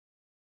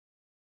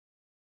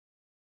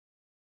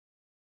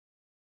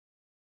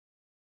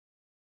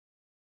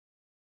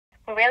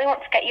We really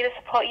want to get you the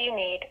support you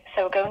need,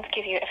 so we're going to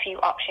give you a few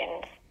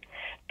options.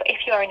 But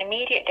if you are in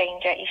immediate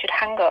danger, you should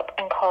hang up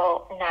and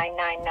call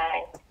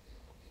 999.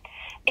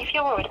 If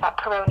you're worried about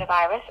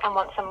coronavirus and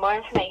want some more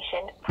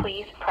information,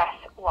 please press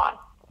 1.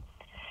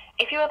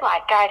 If you would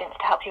like guidance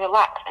to help you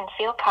relax and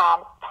feel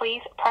calm,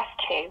 please press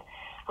 2,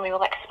 and we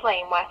will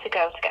explain where to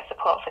go to get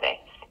support for this.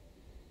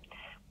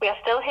 We are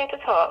still here to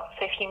talk,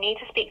 so if you need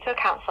to speak to a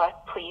counsellor,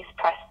 please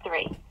press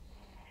 3.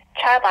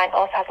 Childline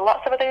also has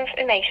lots of other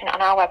information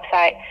on our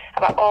website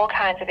about all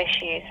kinds of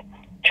issues.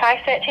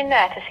 Try searching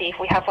there to see if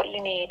we have what you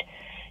need.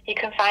 You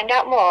can find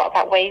out more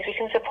about ways we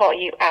can support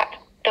you at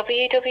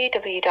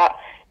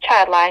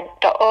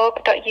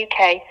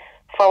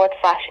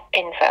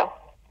www.childline.org.uk/info.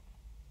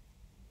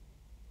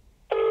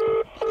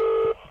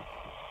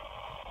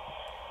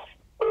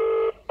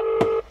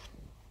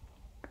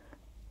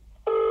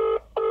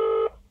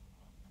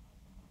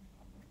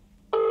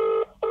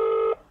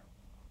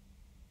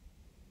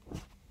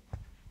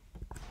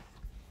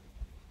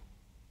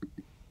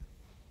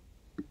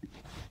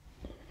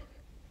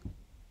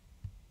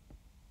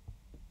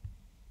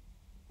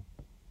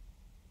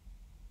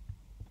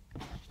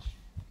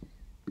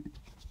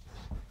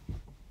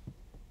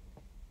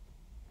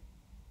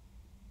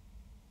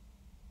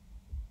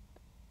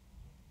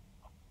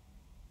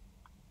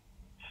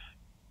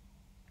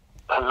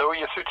 Hello,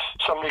 you're through to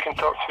somebody you can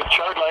talk to.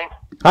 Childline.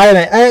 Hi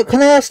mate, can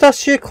I just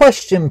ask you a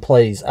question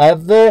please?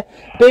 Have they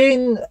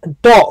been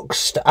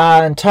doxed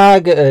and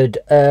targeted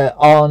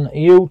on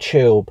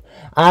YouTube,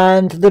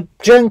 and the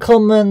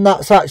gentleman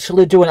that's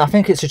actually doing, I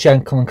think it's a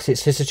gentleman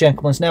because it's a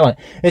gentleman's name on it,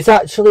 it's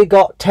actually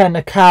got 10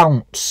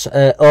 accounts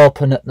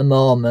open at the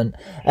moment.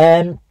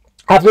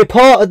 I've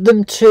reported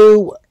them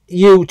to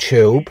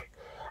YouTube,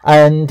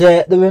 and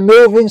they're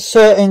removing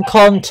certain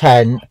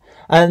content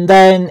and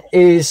then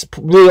is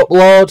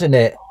re-uploading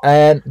it.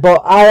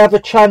 But I have a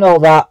channel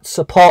that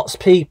supports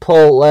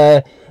people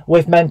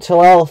with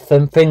mental health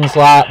and things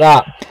like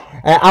that.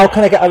 How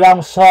can I get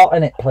around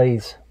sorting it,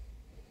 please?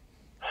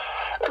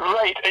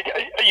 Right,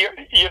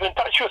 you're in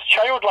touch with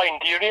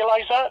Childline, do you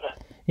realise that?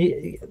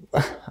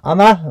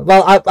 Am I?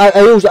 Well,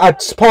 I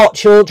support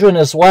children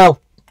as well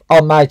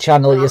on my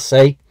channel, you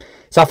see.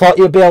 So I thought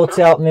you'd be able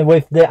to help me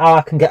with how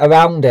I can get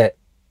around it.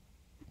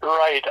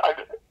 Right.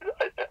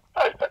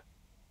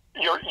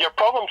 Your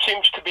problem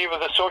seems to be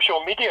with the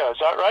social media, is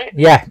that right?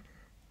 Yeah.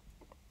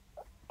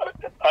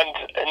 And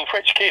in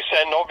which case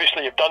then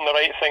obviously you've done the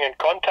right thing in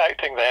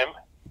contacting them.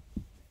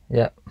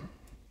 Yeah.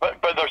 But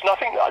there's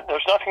nothing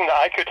that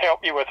I could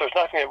help you with. There's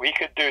nothing that we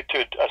could do to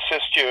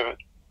assist you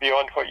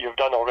beyond what you've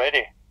done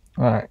already.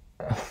 Right.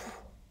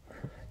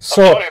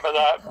 So, I'm sorry about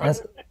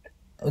that.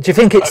 Do you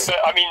think it's...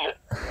 I mean,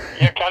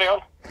 yeah, carry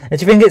on. Do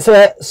you think it's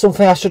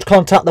something I should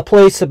contact the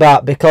police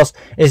about, because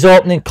he's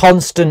opening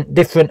constant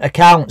different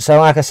accounts? And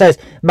like I said,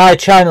 my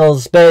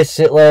channel's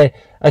basically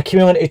a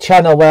community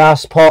channel where I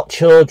support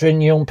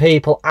children, young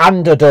people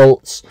and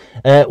adults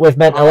with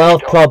mental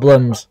health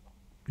problems,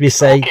 you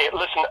see. Okay,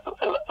 listen,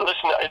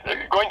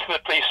 going to the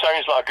police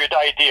sounds like a good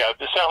idea.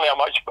 It's certainly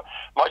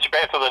much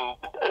better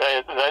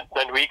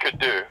than we could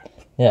do.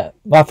 Yeah,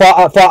 I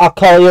thought I'd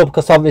call you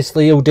because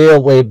obviously you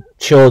deal with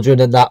children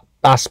in that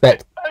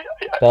aspect.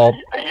 Bob.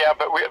 Yeah,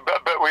 but we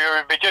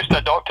would be just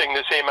adopting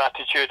the same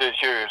attitude as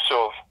you.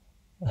 So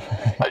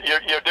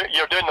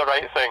you're doing the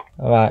right thing.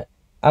 All right.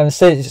 And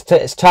since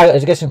it's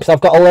targeted, because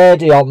I've got a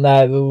lady on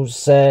there who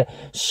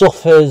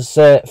suffers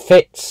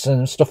fits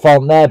and stuff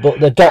on there, but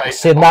they're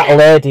doxing that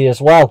lady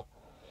as well.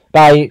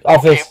 By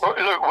obvious.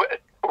 Okay, look,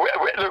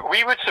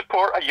 we would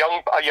support a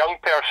young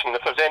person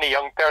if there's any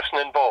young person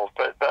involved,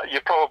 but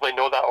you probably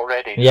know that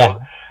already. Yeah.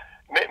 So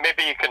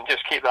maybe you can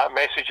just keep that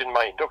message in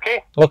mind.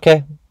 Okay.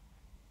 Okay.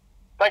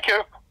 Thank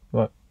you.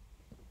 Right.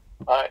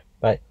 All right.